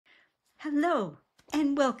Hello,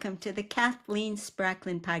 and welcome to the Kathleen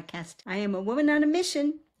Spracklin podcast. I am a woman on a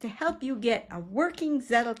mission to help you get a working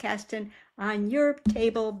Zettelkasten on your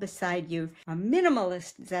table beside you, a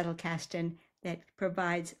minimalist Zettelkasten that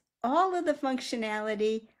provides all of the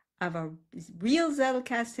functionality of a real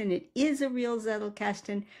Zettelkasten. It is a real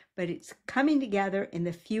Zettelkasten, but it's coming together in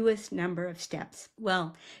the fewest number of steps.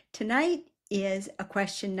 Well, tonight is a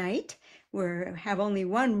question night. We have only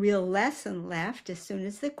one real lesson left as soon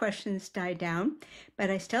as the questions die down, but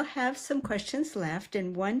I still have some questions left,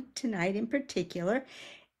 and one tonight in particular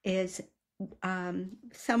is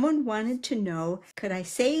someone wanted to know, could I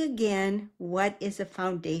say again what is a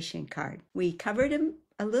foundation card? We covered them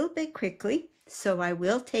a little bit quickly, so I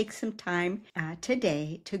will take some time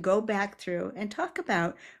today to go back through and talk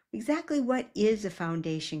about exactly what is a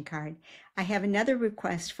foundation card. I have another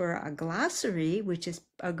request for a glossary, which is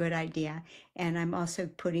a good idea, and I'm also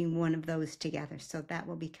putting one of those together, so that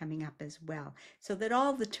will be coming up as well, so that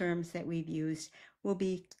all the terms that we've used will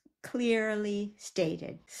be clearly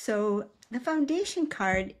stated. So the foundation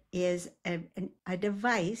card is a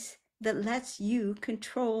device that lets you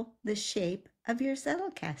control the shape of your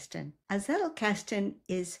Zettelkasten. A Zettelkasten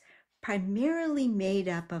is primarily made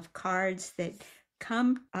up of cards that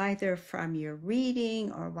come either from your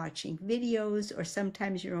reading or watching videos or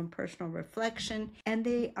sometimes your own personal reflection, and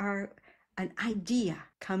they are an idea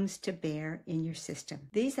comes to bear in your system.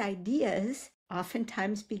 These ideas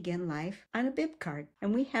oftentimes begin life on a bib card,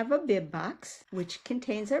 and we have a bib box which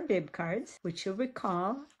contains our bib cards, which you'll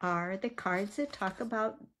recall are the cards that talk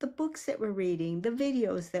about the books that we're reading, the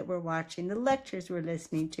videos that we're watching, the lectures we're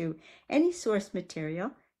listening to. Any source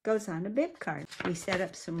material goes on a bib card. We set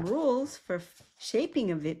up some rules for shaping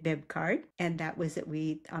a bib card, and that was that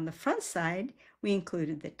on the front side, we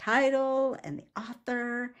included the title and the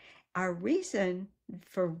author, our reason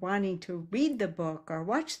for wanting to read the book or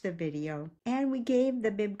watch the video, and we gave the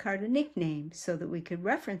bib card a nickname so that we could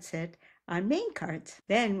reference it on main cards.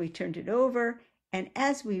 Then we turned it over, and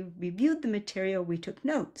as we reviewed the material, we took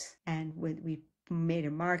notes, and we made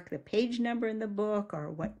a mark the page number in the book or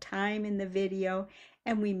what time in the video,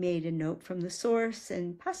 and we made a note from the source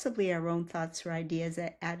and possibly our own thoughts or ideas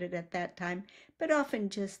added at that time, but often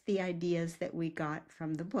just the ideas that we got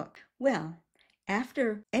from the book. Well,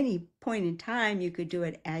 after any point in time, you could do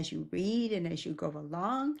it as you read and as you go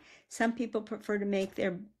along. Some people prefer to make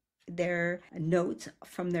their notes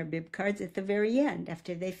from their bib cards at the very end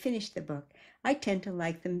after they finish the book. I tend to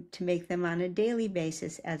like them to make them on a daily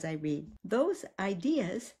basis as I read. Those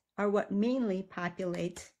ideas are what mainly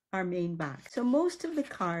populates our main box. So most of the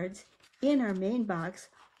cards in our main box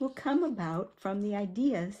will come about from the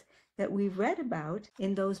ideas that we've read about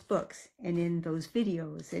in those books and in those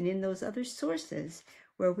videos and in those other sources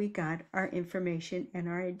where we got our information and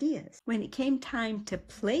our ideas. When it came time to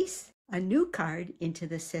place a new card into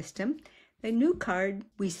the system, the new card,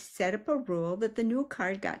 we set up a rule that the new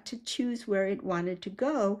card got to choose where it wanted to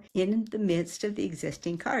go in the midst of the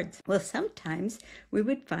existing cards. Well, sometimes we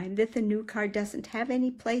would find that the new card doesn't have any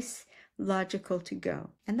place logical to go.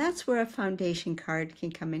 And that's where a foundation card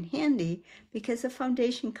can come in handy, because a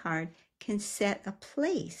foundation card can set a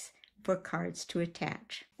place for cards to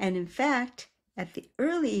attach. And in fact, at the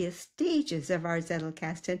earliest stages of our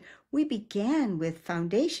Zettelkasten, we began with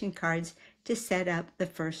foundation cards to set up the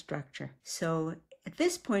first structure. So at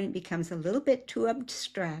this point, it becomes a little bit too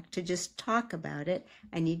abstract to just talk about it.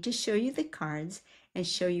 I need to show you the cards and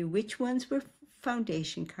show you which ones were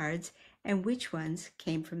foundation cards and which ones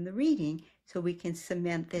came from the reading, so we can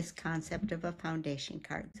cement this concept of a foundation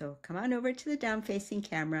card. So come on over to the down-facing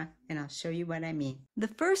camera and I'll show you what I mean. The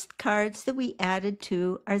first cards that we added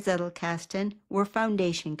to our Zettelkasten were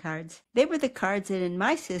foundation cards. They were the cards that in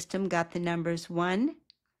my system got the numbers 1,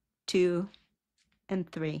 2,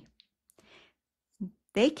 and 3.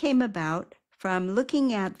 They came about from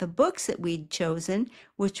looking at the books that we'd chosen,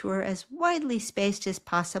 which were as widely spaced as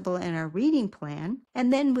possible in our reading plan.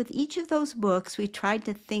 And then with each of those books, we tried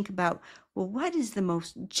to think about, well, what is the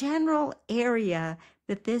most general area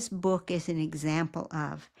that this book is an example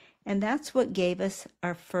of? And that's what gave us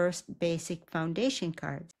our first basic foundation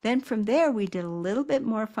cards. Then from there, we did a little bit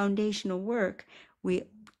more foundational work. We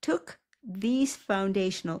took these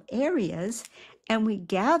foundational areas and we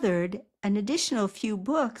gathered an additional few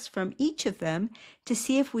books from each of them to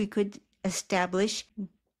see if we could establish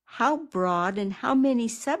how broad and how many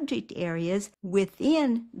subject areas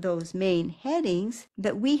within those main headings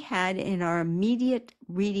that we had in our immediate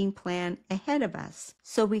reading plan ahead of us.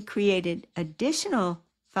 So we created additional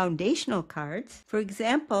foundational cards. For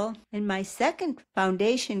example, in my second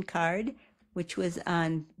foundation card, which was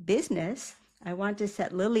on business, I want to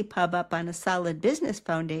set LiLLiPub up on a solid business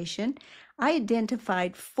foundation, I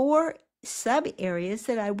identified 4 sub areas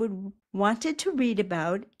that I wanted to read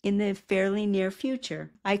about in the fairly near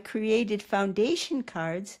future. I created foundation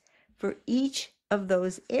cards for each of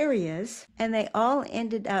those areas, and they all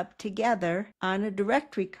ended up together on a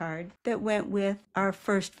directory card that went with our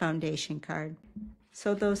first foundation card.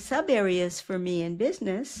 So those sub areas for me in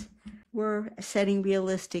business were setting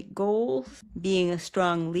realistic goals, being a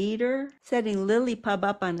strong leader, setting LiLLiPub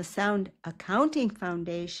up on a sound accounting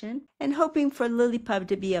foundation, and hoping for LiLLiPub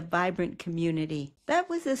to be a vibrant community. That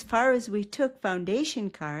was as far as we took foundation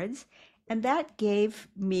cards, and that gave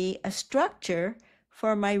me a structure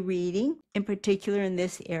for my reading, in particular in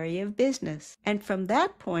this area of business. And from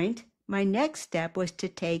that point, my next step was to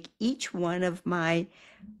take each one of my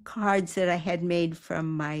cards that I had made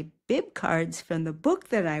from my bib cards from the book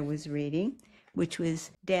that I was reading, which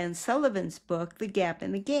was Dan Sullivan's book, The Gap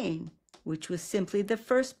and the Gain, which was simply the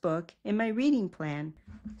first book in my reading plan.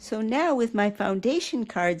 So now with my foundation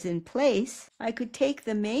cards in place, I could take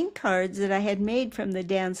the main cards that I had made from the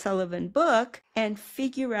Dan Sullivan book and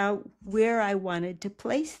figure out where I wanted to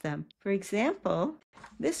place them. For example,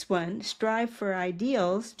 this one, Strive for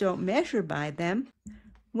Ideals, Don't Measure by Them,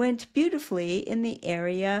 went beautifully in the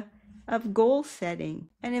area of goal setting.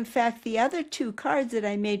 And in fact, the other 2 cards that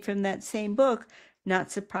I made from that same book,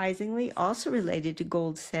 not surprisingly, also related to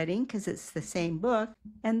goal setting because it's the same book.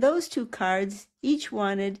 And those 2 cards each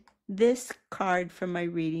wanted this card from my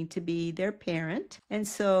reading to be their parent. And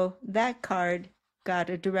so that card got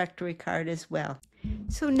a directory card as well.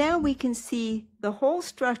 So now we can see the whole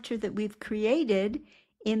structure that we've created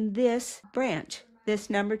in this branch, this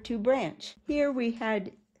number 2 branch. Here we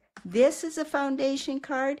had this as a foundation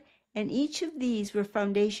card, and each of these were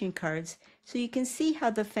foundation cards. So you can see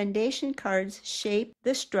how the foundation cards shape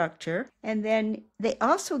the structure, and then they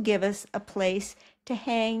also give us a place to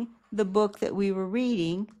hang the book that we were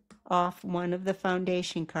reading off one of the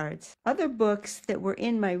foundation cards. Other books that were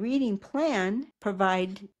in my reading plan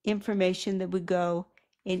provide information that would go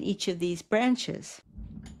in each of these branches.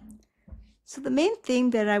 So the main thing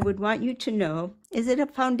that I would want you to know is that a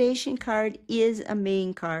foundation card is a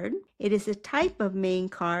main card. It is a type of main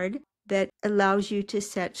card that allows you to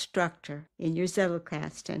set structure in your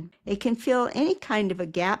Zettelkasten. It can fill any kind of a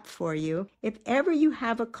gap for you. If ever you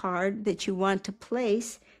have a card that you want to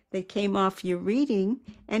place that came off your reading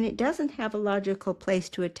and it doesn't have a logical place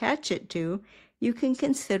to attach it to, you can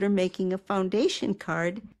consider making a foundation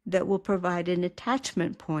card that will provide an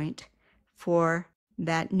attachment point for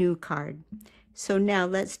that new card. So now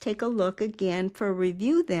let's take a look again for a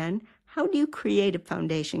review then. How do you create a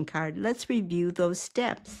foundation card? Let's review those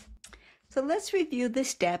steps. So let's review the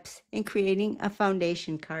steps in creating a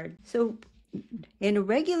foundation card. So in a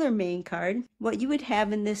regular main card, what you would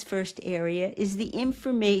have in this first area is the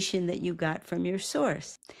information that you got from your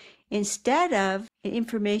source. Instead of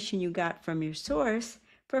information you got from your source,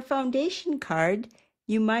 for a foundation card,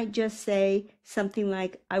 you might just say something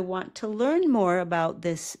like, I want to learn more about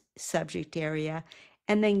this subject area,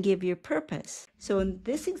 and then give your purpose. So in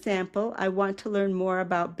this example, I want to learn more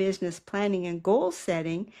about business planning and goal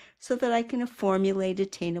setting so that I can formulate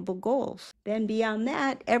attainable goals. Then beyond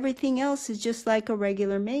that, everything else is just like a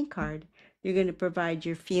regular main card. You're going to provide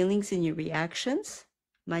your feelings and your reactions.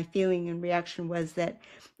 My feeling and reaction was that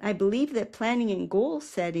I believe that planning and goal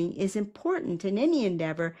setting is important in any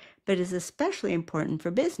endeavor, but is especially important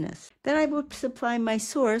for business. Then I would supply my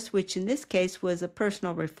source, which in this case was a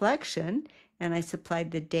personal reflection, and I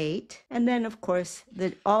supplied the date. And then, of course,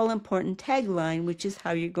 the all-important tagline, which is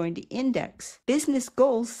how you're going to index. Business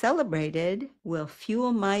goals celebrated will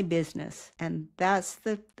fuel my business. And that's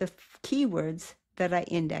the keywords that I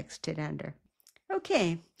indexed it under.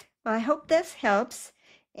 Okay, well, I hope this helps.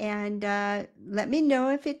 And let me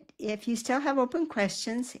know if you still have open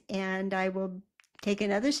questions, and I will take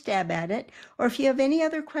another stab at it. Or if you have any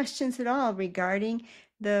other questions at all regarding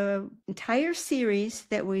the entire series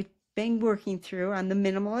that we've been working through on the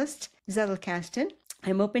Minimalist Zettelkasten,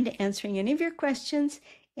 I'm open to answering any of your questions.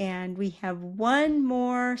 And we have one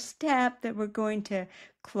more step that we're going to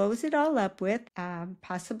close it all up with,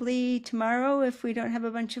 possibly tomorrow if we don't have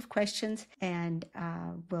a bunch of questions, and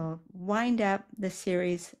we'll wind up the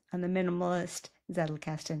series on the Minimalist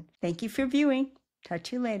Zettelkasten. Thank you for viewing. Talk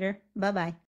to you later. Bye-bye.